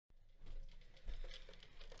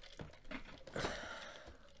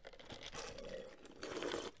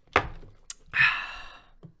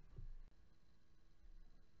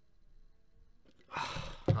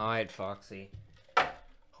Alright, Foxy.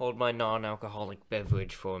 Hold my non-alcoholic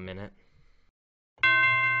beverage for a minute.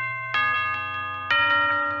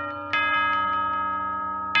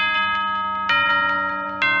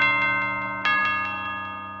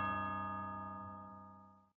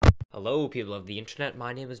 Hello, people of the internet.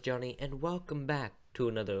 My name is Johnny, and welcome back to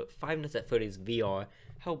another 5 Nights at Freddy's VR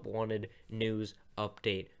Help Wanted news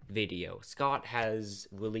update video. Scott has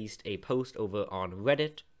released a post over on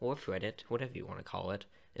Reddit, or Fredit, whatever you want to call it.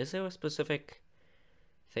 Is there a specific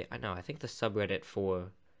thing? I think the subreddit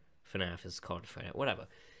for FNaF is called Fredit, whatever.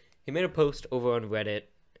 He made a post over on Reddit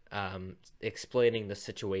explaining the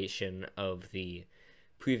situation of the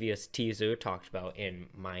previous teaser talked about in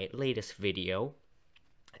my latest video.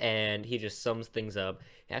 And he just sums things up.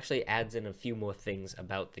 He actually adds in a few more things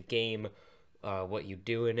about the game, what you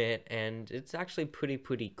do in it, and it's actually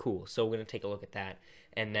pretty cool. So we're going to take a look at that,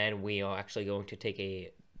 and then we are actually going to take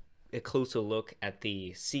a closer look at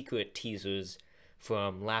the secret teasers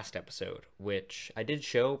from last episode, which I did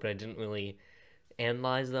show, but I didn't really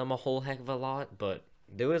analyze them a whole heck of a lot, but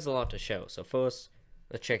there is a lot to show. So first,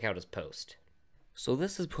 let's check out his post. So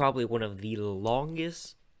this is probably one of the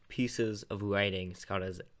longest pieces of writing Scott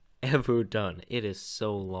has ever done. It is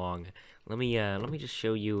so long. Let me just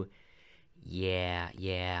show you. Yeah,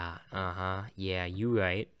 you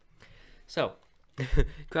right. So,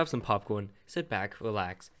 grab some popcorn, sit back,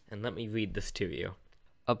 relax, and let me read this to you.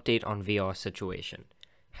 Update on VR situation.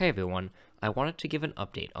 Hey everyone, I wanted to give an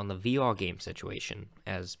update on the VR game situation,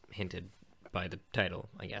 as hinted by the title,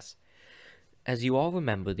 I guess. As you all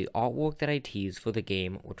remember, the artwork that I teased for the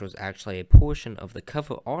game, which was actually a portion of the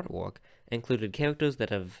cover artwork, included characters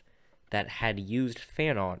that had used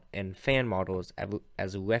fan art and fan models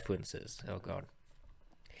as references. Oh god.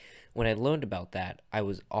 When I learned about that, I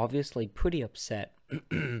was obviously pretty upset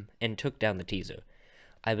and took down the teaser.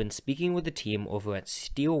 I've been speaking with the team over at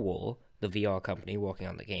Steelwool, the VR company working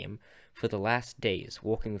on the game, for the last days,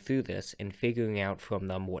 walking through this and figuring out from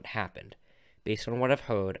them what happened. Based on what I've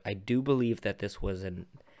heard, I do believe that this was an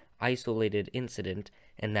isolated incident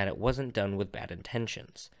and that it wasn't done with bad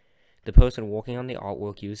intentions. The person working on the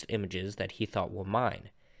artwork used images that he thought were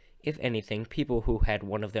mine. If anything, people who had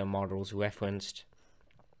one of their models referenced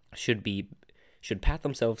should pat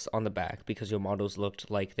themselves on the back because your models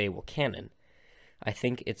looked like they were canon. I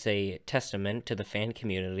think it's a testament to the fan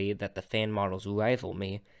community that the fan models rival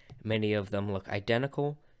me. Many of them look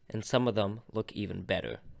identical, and some of them look even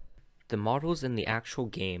better. The models in the actual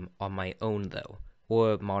game are my own though,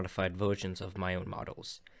 or modified versions of my own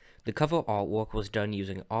models. The cover artwork was done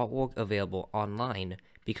using artwork available online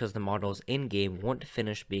because the models in-game weren't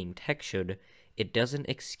finished being textured. It doesn't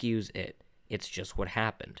excuse it, it's just what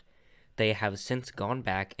happened. They have since gone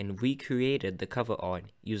back and recreated the cover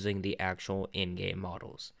art using the actual in-game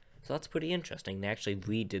models. So that's pretty interesting, they actually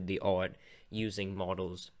redid the art using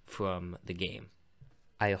models from the game.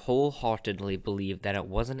 I wholeheartedly believe that it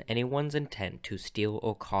wasn't anyone's intent to steal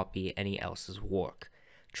or copy any else's work.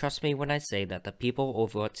 Trust me when I say that the people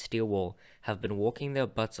over at Steelwool have been working their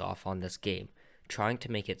butts off on this game, trying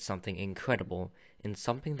to make it something incredible and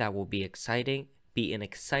something that will be an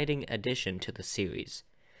exciting addition to the series.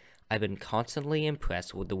 I've been constantly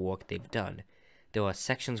impressed with the work they've done. There are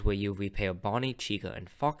sections where you repair Bonnie, Chica, and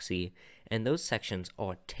Foxy, and those sections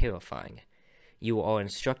are terrifying. You are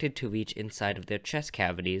instructed to reach inside of their chest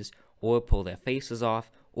cavities, or pull their faces off,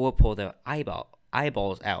 or pull their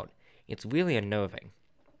eyeballs out. It's really unnerving.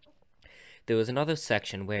 There is another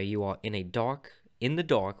section where you are in the dark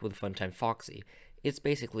with Funtime Foxy. It's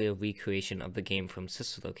basically a recreation of the game from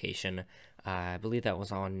Sister Location. I believe that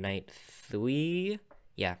was on night 3?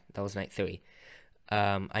 Yeah, that was night 3.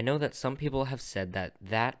 I know that some people have said that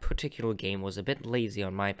that particular game was a bit lazy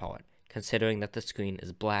on my part, considering that the screen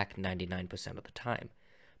is black 99% of the time.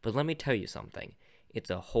 But let me tell you something, it's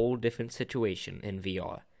a whole different situation in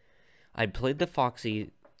VR. I played the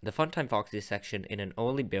Funtime Foxy section in an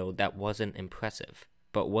early build that wasn't impressive.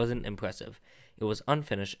 It was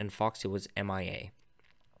unfinished and Foxy was MIA.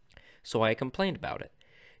 So I complained about it.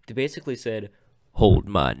 They basically said, "Hold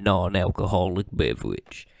my non-alcoholic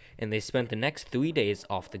beverage," and they spent the next 3 days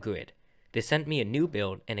off the grid. They sent me a new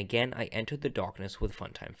build, and again I entered the darkness with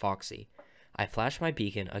Funtime Foxy. I flashed my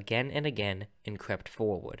beacon again and again and crept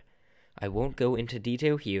forward. I won't go into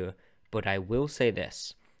detail here, but I will say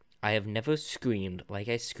this. I have never screamed like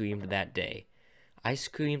I screamed that day. I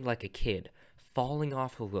screamed like a kid, falling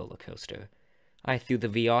off a roller coaster. I threw the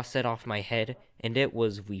VR set off my head, and it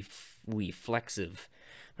was reflexive.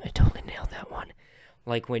 I totally nailed that one.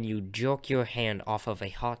 Like when you jerk your hand off of a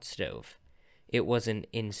hot stove. It was an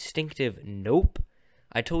instinctive nope.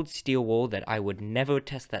 I told Steelwool that I would never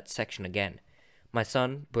test that section again, My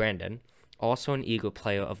son, Brandon, also an eager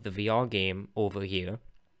player of the VR game over here,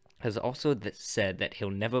 has also said that he'll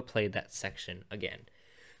never play that section again.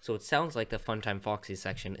 So it sounds like the Funtime Foxy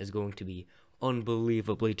section is going to be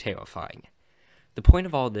unbelievably terrifying. The point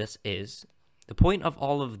of all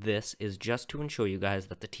of this is just to ensure you guys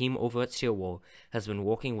that the team over at Searwall has been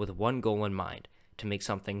working with one goal in mind, to make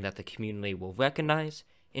something that the community will recognize,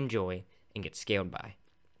 enjoy, and get scared by.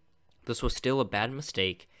 This was still a bad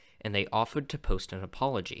mistake, and they offered to post an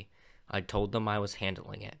apology. I told them I was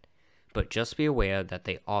handling it. But just be aware that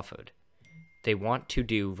they offered. They want to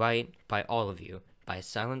do right by all of you by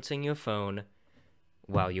silencing your phone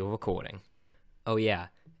while you're recording. Oh yeah,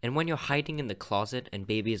 and when you're hiding in the closet and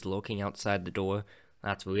baby is lurking outside the door,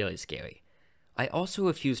 that's really scary. I also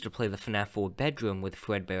refuse to play the FNaF 4 bedroom with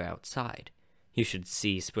Fredbear outside. You should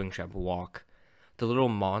see Springtrap walk. The little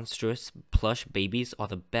monstrous plush babies are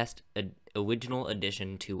the best original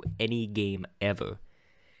addition to any game ever.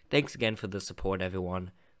 Thanks again for the support,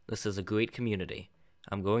 everyone. This is a great community.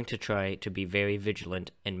 I'm going to try to be very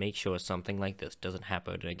vigilant and make sure something like this doesn't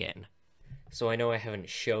happen again. So I know I haven't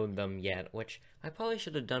shown them yet, which I probably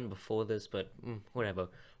should have done before this, but whatever.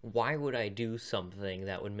 Why would I do something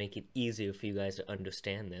that would make it easier for you guys to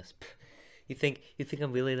understand this? You think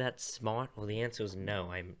I'm really that smart? Well, the answer is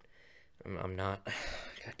no. I'm not.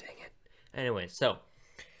 God dang it. Anyway, so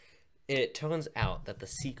it turns out that the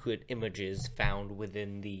secret images found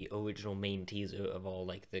within the original main teaser of all,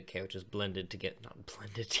 like, the characters blended together, not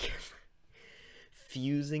blended together,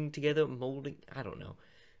 fusing together, molding, I don't know.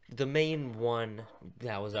 The main one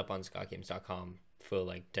that was up on ScottGames.com for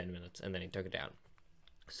like 10 minutes, and then he took it down.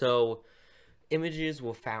 So images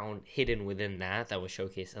were found hidden within that was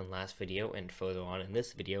showcased in the last video, and further on in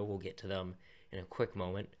this video, we'll get to them in a quick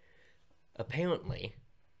moment. Apparently,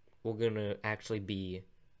 we're going to actually be,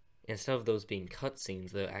 instead of those being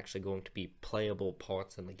cutscenes, they're actually going to be playable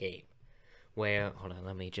parts in the game. Where, hold on,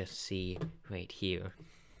 let me just see right here.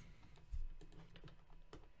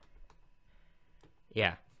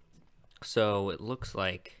 Yeah. So it looks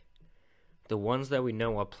like the ones that we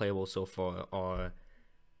know are playable so far are,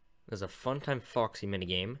 there's a Funtime Foxy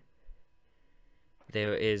minigame.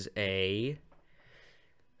 There is a,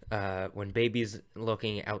 when baby's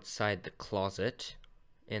looking outside the closet,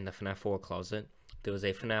 in the FNaF 4 closet. There was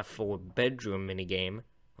a FNaF 4 bedroom minigame.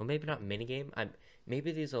 Or maybe not minigame.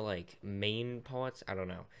 Maybe these are like main parts. I don't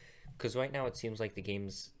know. Because right now it seems like the game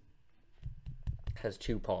has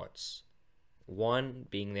two parts. One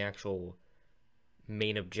being the actual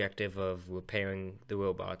main objective of repairing the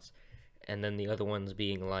robots. And then the other ones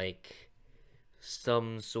being like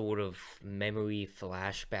some sort of memory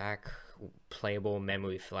flashback. Playable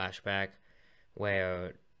memory flashback.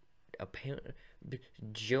 Where apparently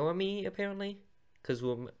Jeremy, apparently? Because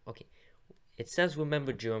okay, it says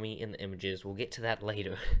remember Jeremy in the images. We'll get to that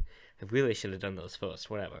later. I really should have done those first,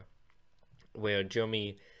 whatever. Where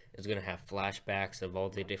Jeremy is going to have flashbacks of all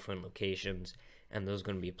the different locations, and those are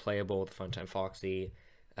going to be playable with Funtime Foxy,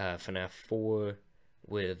 FNaF 4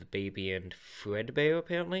 with Baby and Fredbear,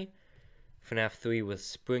 apparently. FNaF 3 with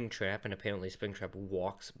Springtrap, and apparently Springtrap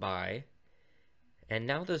walks by. And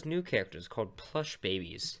now there's new characters called Plush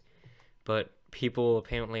Babies. But people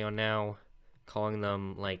apparently are now calling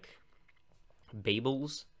them, like,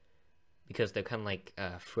 Babels, because they're kind of like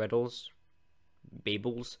Freddles.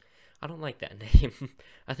 Babels. I don't like that name.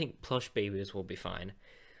 I think Plush Babies will be fine.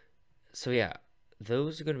 So yeah,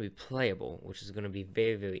 those are going to be playable, which is going to be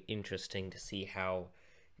very, very interesting to see how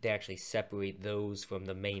they actually separate those from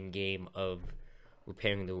the main game of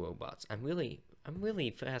repairing the robots. I'm really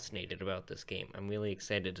fascinated about this game. I'm really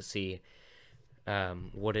excited to see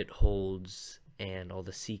what it holds and all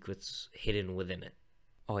the secrets hidden within it.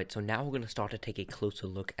 Alright, so now we're going to start to take a closer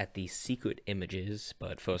look at the secret images,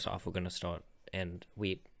 but first off we're going to start and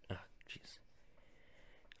wait. Jeez.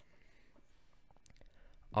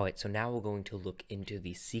 Alright, so now we're going to look into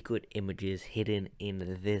the secret images hidden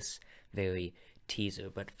in this very teaser,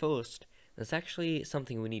 but first, there's actually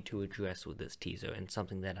something we need to address with this teaser, and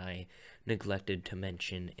something that I neglected to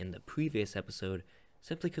mention in the previous episode,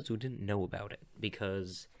 simply because we didn't know about it,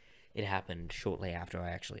 because it happened shortly after I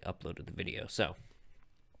actually uploaded the video. So,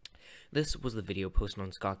 this was the video posted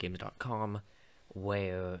on ScottGames.com,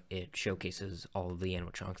 where it showcases all of the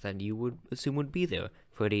animatronics that you would assume would be there.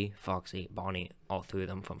 Freddy, Foxy, Bonnie, all three of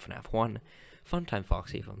them from FNaF 1. Funtime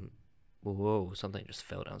Foxy from... Whoa, something just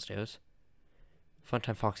fell downstairs.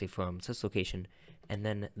 Funtime Foxy from this location, and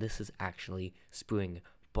then this is actually Spring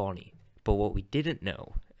Bonnie. But what we didn't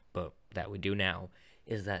know, but that we do now,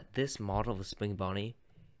 is that this model of Spring Bonnie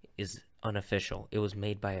is unofficial. It was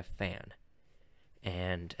made by a fan.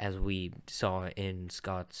 And as we saw in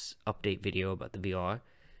Scott's update video about the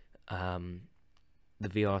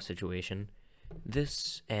VR situation,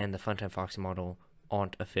 this and the Funtime Foxy model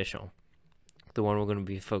aren't official. The one we're going to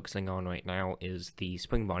be focusing on right now is the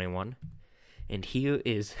Spring Bonnie one. And here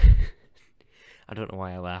is... I don't know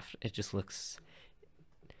why I laughed. It looks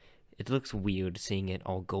weird seeing it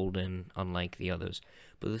all golden, unlike the others.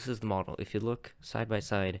 But this is the model. If you look side by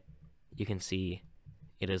side, you can see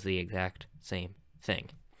it is the exact same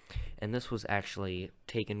thing. And this was actually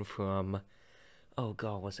taken from... oh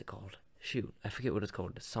god, what's it called? Shoot, I forget what it's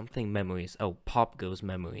called. Something Memories. Oh, Pop Goes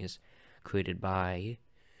Memories. Created by...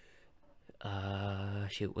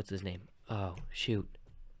 shoot, what's his name? Oh, shoot.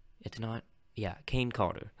 It's not... yeah, Kane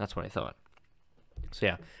Carter. That's what I thought. So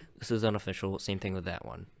yeah, this is unofficial. Same thing with that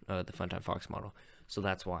one, the Funtime Fox model. So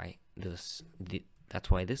that's why this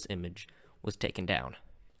image was taken down.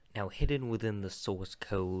 Now, hidden within the source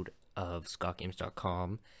code of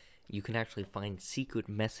scottgames.com, you can actually find secret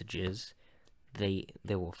messages.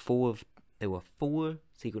 There were four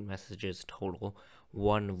secret messages total.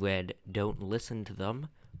 One read, "Don't listen to them."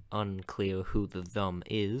 Unclear who the them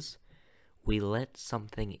is. "We let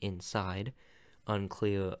something inside."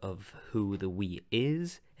 Unclear of who the we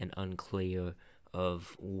is, and unclear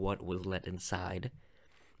of what was let inside.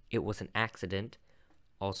 "It was an accident."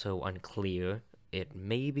 Also unclear. It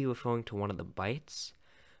may be referring to one of the bites,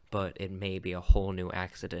 but it may be a whole new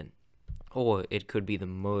accident. Or it could be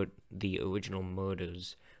the original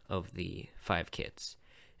murders of the 5 kids.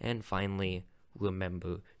 And finally,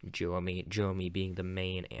 remember Jeremy. Jeremy being the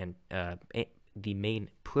main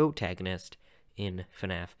protagonist in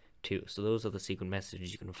FNaF 2. So those are the secret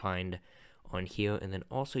messages you can find on here, and then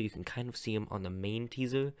also you can kind of see them on the main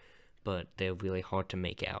teaser, but they're really hard to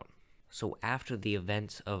make out. So after the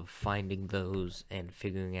events of finding those and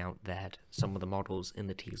figuring out that some of the models in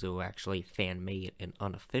the teaser were actually fan-made and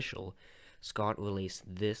unofficial, Scott released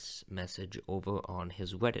this message over on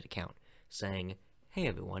his Reddit account, saying, "Hey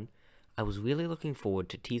everyone, I was really looking forward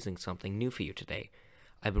to teasing something new for you today.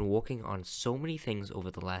 I've been working on so many things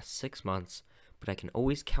over the last 6 months, but I can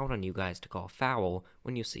always count on you guys to call foul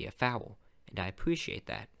when you see a foul, and I appreciate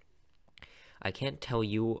that. I can't tell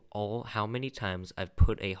you all how many times I've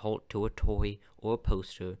put a halt to a toy or a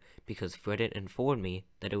poster because Reddit informed me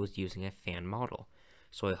that it was using a fan model.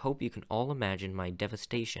 So I hope you can all imagine my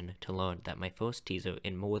devastation to learn that my first teaser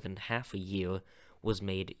in more than half a year was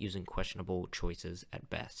made using questionable choices at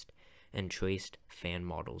best, and traced fan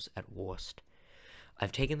models at worst.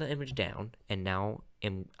 I've taken the image down, and now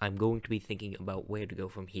I'm going to be thinking about where to go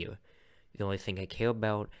from here. The only thing I care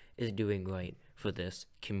about is doing right for this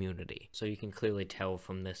community." So you can clearly tell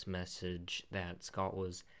from this message that Scott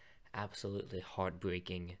was absolutely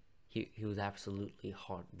heartbreaking. He was absolutely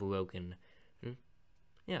heartbroken.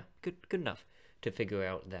 Yeah, good enough to figure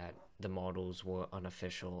out that the models were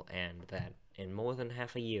unofficial, and that in more than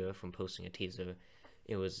half a year from posting a teaser,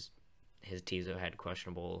 his teaser had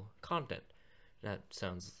questionable content. That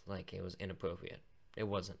sounds like it was inappropriate. It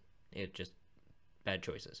wasn't. It just bad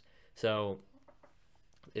choices. So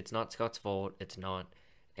it's not Scott's fault. It's not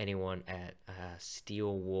anyone at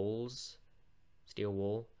Steel Wool,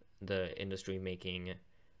 the industry making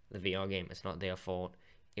the VR game. It's not their fault.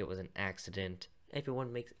 It was an accident.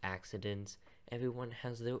 Everyone makes accidents. Everyone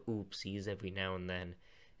has their oopsies every now and then.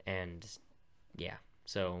 And yeah,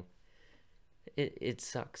 so it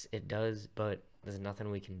sucks. It does, but there's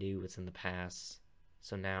nothing we can do. It's in the past.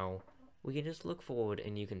 So now we can just look forward,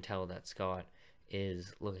 and you can tell that Scott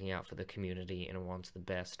is looking out for the community and wants the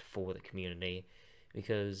best for the community,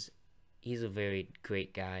 because he's a very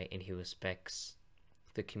great guy and he respects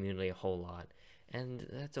the community a whole lot, and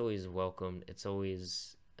that's always welcomed. It's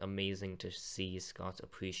always amazing to see Scott's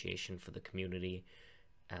appreciation for the community,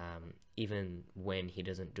 even when he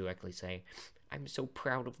doesn't directly say, "I'm so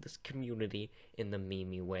proud of this community," in the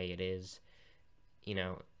meme way it is. You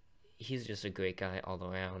know, he's just a great guy all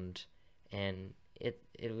around, and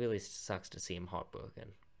it really sucks to see him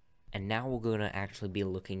heartbroken. And now we're going to actually be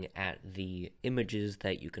looking at the images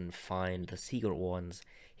that you can find, the secret ones,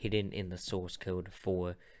 hidden in the source code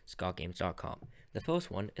for scottgames.com. The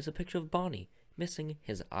first one is a picture of Bonnie missing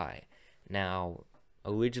his eye. Now,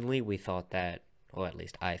 originally we thought that, or at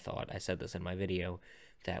least I thought, I said this in my video,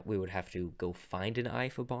 that we would have to go find an eye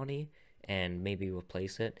for Bonnie and maybe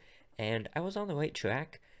replace it, and I was on the right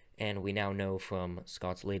track. And we now know from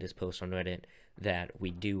Scott's latest post on Reddit that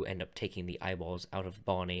we do end up taking the eyeballs out of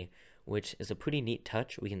Bonnie, which is a pretty neat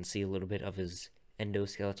touch. We can see a little bit of his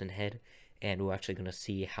endoskeleton head, and we're actually going to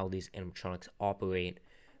see how these animatronics operate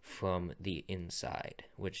from the inside,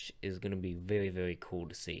 which is going to be very, very cool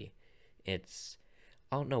to see. I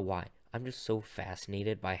don't know why. I'm just so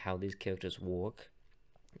fascinated by how these characters work,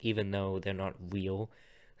 even though they're not real.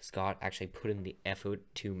 Scott actually put in the effort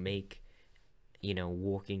to make,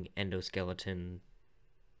 working endoskeleton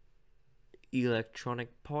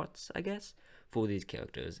electronic parts, I guess, for these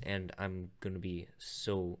characters, and I'm gonna be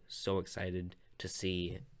so excited to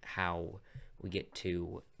see how we get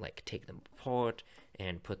to like take them apart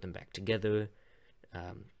and put them back together.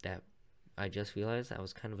 That I just realized that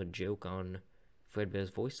was kind of a joke on Fredbear's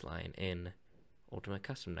voice line in Ultimate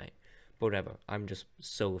Custom Night. But whatever, I'm just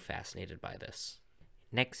so fascinated by this.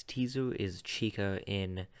 Next teaser is Chica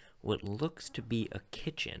in what looks to be a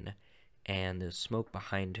kitchen, and there's smoke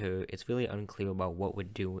behind her. It's really unclear about what we're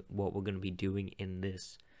going to be doing in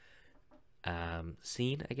this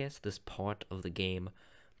scene, I guess, this part of the game.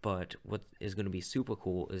 But what is going to be super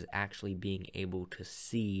cool is actually being able to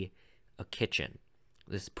see a kitchen.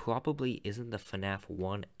 This probably isn't the FNaF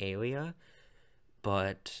 1 area,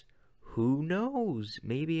 but who knows?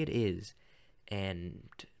 Maybe it is. And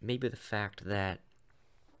maybe the fact that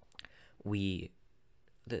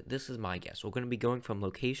this is my guess. We're going to be going from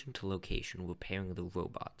location to location repairing the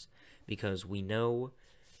robots, because we know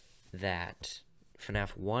that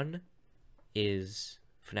FNaF 1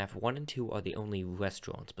 and 2 are the only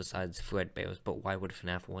restaurants besides Fredbear's, but why would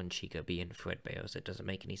FNaF 1 Chica be in Fredbear's? It doesn't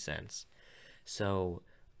make any sense. So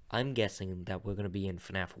I'm guessing that we're going to be in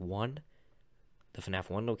FNaF 1, the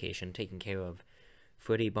FNaF 1 location, taking care of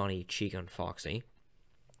Freddy, Bonnie, Chica, and Foxy.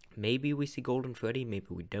 Maybe we see Golden Freddy, maybe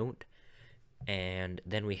we don't. And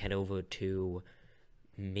then we head over to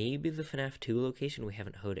maybe the FNaF 2 location. We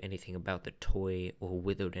haven't heard anything about the toy or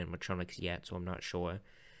withered animatronics yet, so I'm not sure.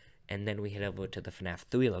 And then we head over to the FNaF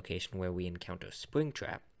 3 location where we encounter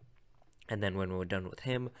Springtrap. And then when we're done with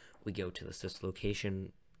him, we go to the Sis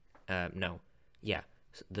location.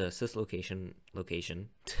 The Sis location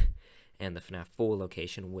and the FNaF 4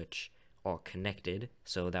 location, which are connected.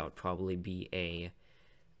 So that would probably be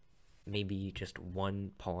maybe just one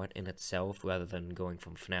part in itself rather than going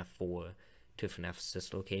from FNaF 4 to FNaF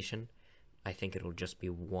Sis location. I think it'll just be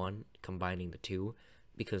one, combining the two,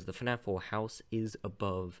 because the FNaF 4 house is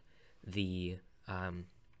above the,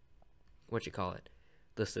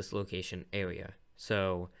 the Sis location area.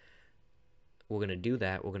 So we're going to do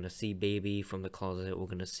that. We're going to see Baby from the closet. We're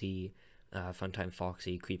going to see Funtime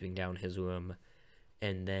Foxy creeping down his room.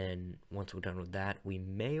 And then once we're done with that, we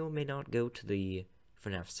may or may not go to the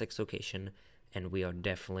FNaF 6 location, and we are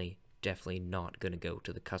definitely not going to go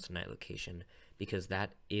to the Custom Night location, because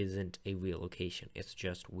that isn't a real location. It's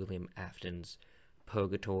just William Afton's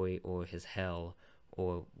purgatory or his hell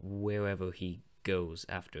or wherever he goes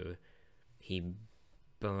after he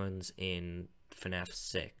burns in FNaF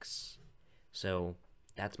 6. So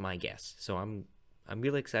that's my guess. So I'm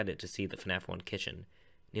really excited to see the FNaF 1 kitchen.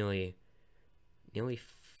 Nearly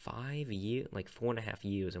 5 years, like 4.5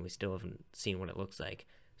 years, and we still haven't seen what it looks like.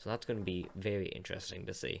 So that's going to be very interesting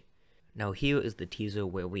to see. Now here is the teaser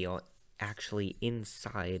where we are actually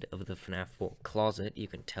inside of the FNaF 4 closet. You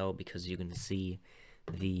can tell because you can see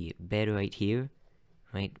the bed right here,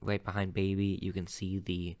 right behind Baby. You can see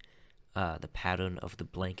the pattern of the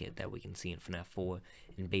blanket that we can see in FNaF 4,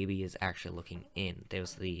 and Baby is actually looking in.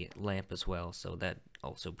 There's the lamp as well, so that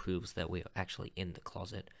also proves that we are actually in the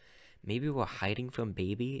closet. Maybe we're hiding from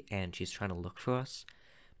Baby and she's trying to look for us,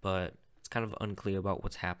 but it's kind of unclear about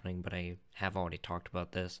what's happening. But I have already talked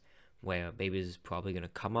about this, where Baby's probably going to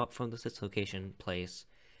come up from the Sis location place,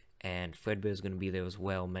 and Fredbear is going to be there as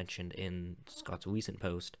well, mentioned in Scott's recent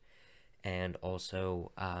post, and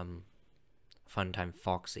also Funtime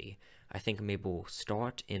Foxy. I think maybe we'll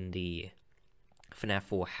start in the FNaF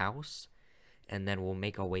 4 house, and then we'll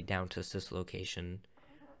make our way down to the Sis location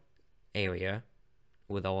area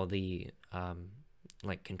with all the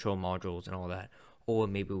control modules and all that, or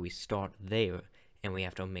maybe we start there and we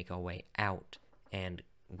have to make our way out, and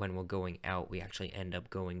when we're going out we actually end up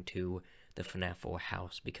going to the FNaF 4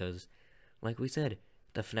 house, because like we said,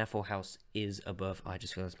 the FNaF 4 house is above. I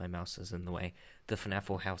just realized my mouse is in the way. The FNaF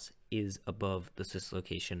 4 house is above the Sis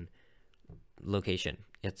location.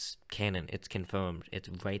 It's canon, it's confirmed, it's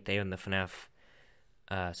right there in the FNaF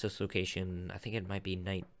Sis location. I think it might be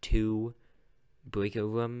Night 2 breaker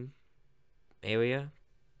room area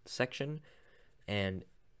section, and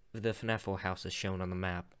the FNaF 4 house is shown on the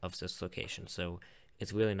map of this location, so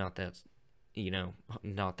it's really not that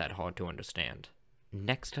hard to understand.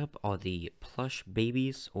 Next up are the plush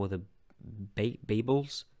babies, or the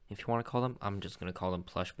Babels, if you want to call them. I'm just going to call them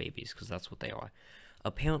plush babies because that's what they are.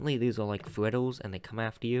 Apparently these are like Freddles and they come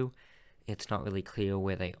after you. It's not really clear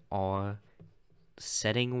where they are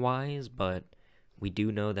setting wise, but we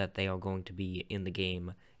do know that they are going to be in the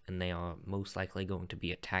game, and they are most likely going to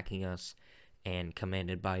be attacking us and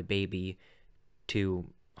commanded by Baby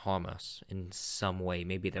to harm us in some way.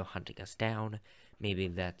 Maybe they're hunting us down. Maybe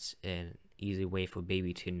that's an easy way for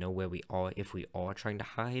Baby to know where we are if we are trying to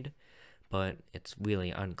hide, but it's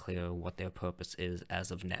really unclear what their purpose is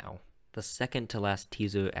as of now. The second to last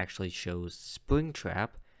teaser actually shows Springtrap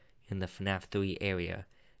in the FNaF 3 area.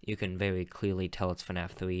 You can very clearly tell it's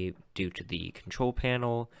FNaF 3 due to the control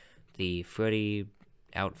panel, the Freddy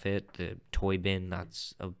outfit, the toy bin,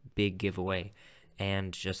 that's a big giveaway,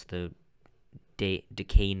 and just the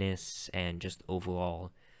decayness and just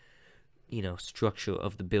overall, structure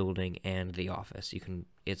of the building and the office.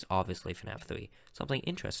 It's obviously FNaF 3. Something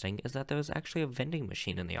interesting is that there's actually a vending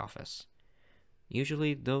machine in the office.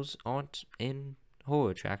 Usually those aren't in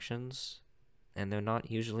horror attractions, and they're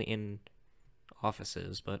not usually in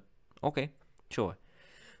offices, but okay, sure.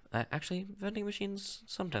 Actually, vending machines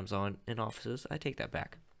sometimes aren't in offices. I take that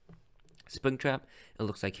back. Springtrap, it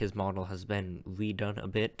looks like his model has been redone a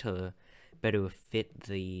bit to better fit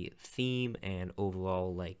the theme and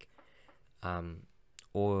overall,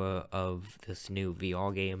 aura of this new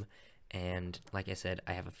VR game. And like I said,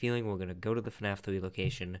 I have a feeling we're going to go to the FNaF 3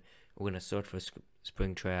 location, we're going to search for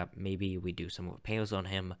Springtrap, maybe we do some repairs on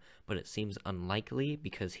him, but it seems unlikely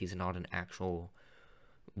because he's not an actual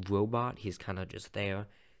robot, he's kind of just there.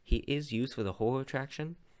 He is used for the horror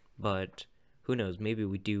attraction, but who knows, maybe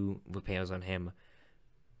we do repairs on him,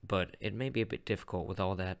 but it may be a bit difficult with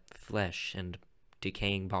all that flesh and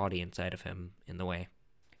decaying body inside of him in the way.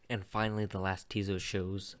 And finally, the last teaser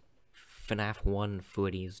shows FNaF 1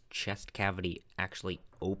 Freddy's chest cavity actually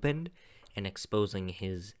opened and exposing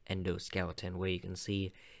his endoskeleton, where you can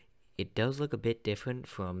see it does look a bit different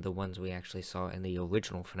from the ones we actually saw in the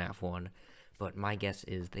original FNaF 1, but my guess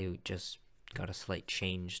is they just got a slight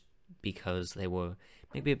change because they were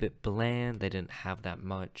maybe a bit bland, they didn't have that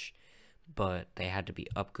much, but they had to be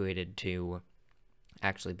upgraded to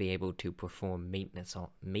actually be able to perform repairs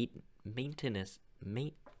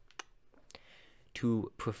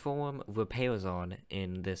on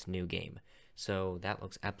in this new game. So that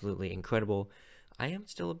looks absolutely incredible. I am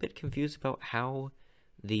still a bit confused about how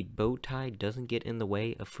the bow tie doesn't get in the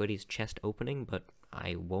way of Freddy's chest opening, but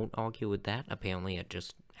I won't argue with that. Apparently it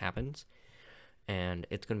just happens. And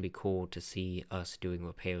it's going to be cool to see us doing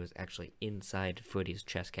repairs actually inside Freddy's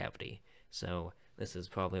chest cavity. So this is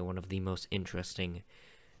probably one of the most interesting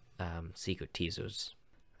secret teasers.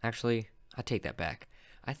 Actually, I take that back.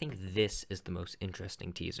 I think this is the most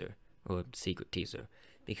interesting teaser, or secret teaser,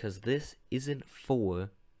 because this isn't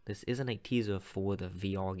a teaser for the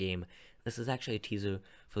VR game, this is actually a teaser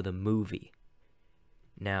for the movie.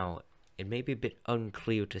 Now, it may be a bit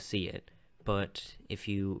unclear to see it, but if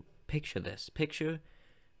you picture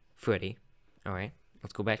Freddy, alright,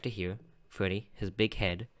 let's go back to here, Freddy, his big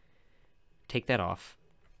head, take that off,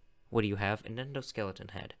 what do you have? An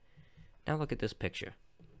endoskeleton head. Now look at this picture.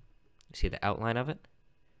 You see the outline of it?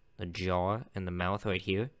 The jaw and the mouth right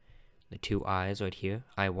here, the two eyes right here,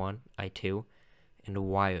 eye 1, eye 2, and the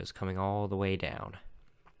wires coming all the way down.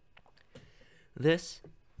 This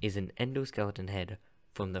is an endoskeleton head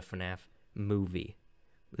from the FNaF movie.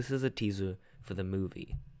 This is a teaser for the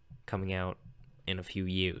movie, coming out in a few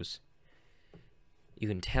years. You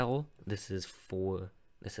can tell this is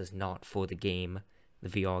not for the game, the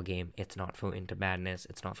VR game, it's not for Into Madness,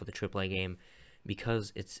 it's not for the AAA game,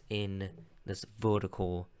 because it's in this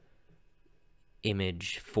vertical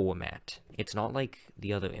image format. It's not like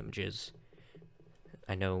the other images.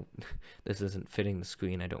 I know this isn't fitting the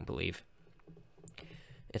screen, I don't believe.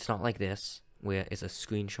 It's not like this, where it's a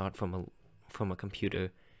screenshot from a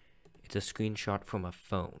computer. It's a screenshot from a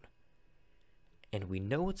phone. And we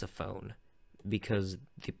know it's a phone because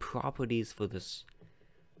the properties for this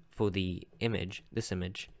image,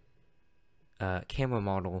 camera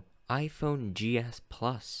model, iPhone GS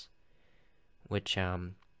Plus, which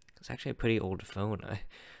it's actually a pretty old phone.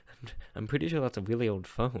 I'm pretty sure that's a really old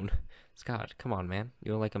phone. Scott, come on, man,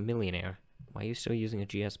 you're like a millionaire. Why are you still using a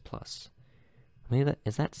GS Plus? Maybe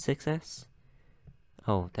is that 6S?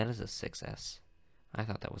 Oh, that is a 6S. I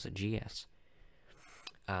thought that was a GS.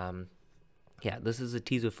 Yeah, this is a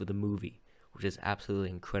teaser for the movie, which is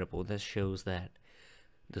absolutely incredible. This shows that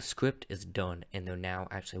the script is done, and they're now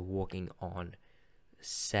actually working on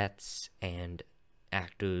sets and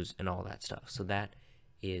actors and all that stuff. So that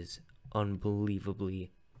is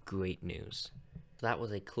unbelievably great news. So that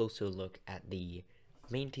was a closer look at the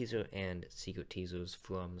main teaser and secret teasers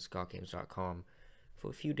from ScottGames.com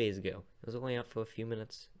for a few days ago. It was only up for a few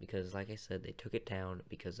minutes because, like I said, they took it down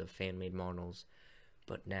because of fan-made models,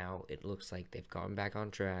 but now it looks like they've gotten back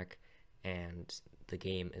on track and the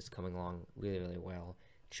game is coming along really, really well.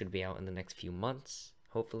 should be out in the next few months,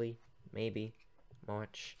 hopefully, maybe,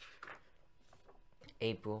 March,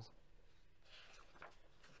 April,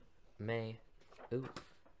 May. Ooh,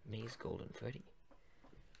 May's Golden Freddy.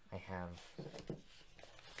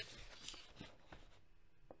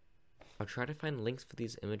 I'll try to find links for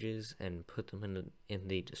these images and put them in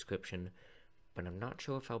the description, but I'm not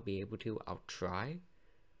sure if I'll be able to. I'll try.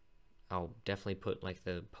 I'll definitely put like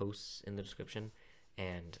the posts in the description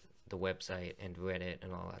and the website and Reddit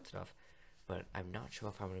and all that stuff, but I'm not sure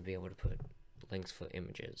if I'm going to be able to put links for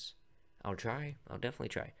images. I'll try. I'll definitely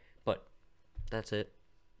try, but that's it.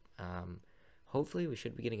 Hopefully we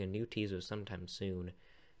should be getting a new teaser sometime soon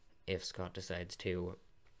if Scott decides to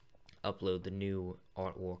upload the new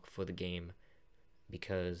artwork for the game,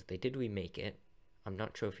 because they did remake it. I'm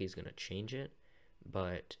not sure if he's going to change it,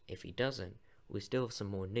 but if he doesn't, we still have some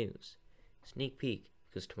more news. Sneak peek,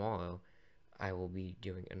 because tomorrow I will be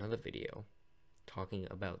doing another video talking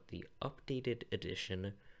about the updated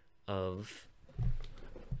edition of...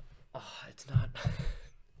 Oh, it's not...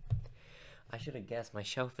 I should have guessed, my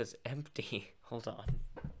shelf is empty. Hold on.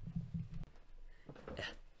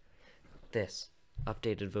 This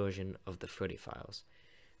updated version of the Freddy Files.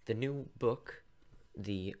 The new book,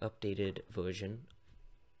 the updated version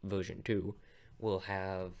 2, will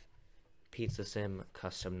have Pizza Sim,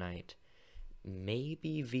 Custom Night,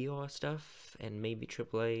 maybe VR stuff, and maybe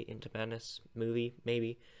AAA Into Madness movie,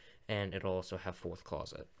 maybe, and it'll also have Fourth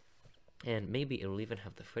Closet. And maybe it'll even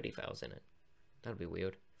have the Freddy Files in it. That'd be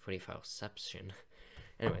weird. Freddy Fileception.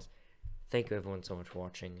 Anyways, thank you everyone so much for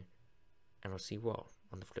watching, and I'll see you all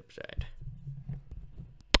on the flip side.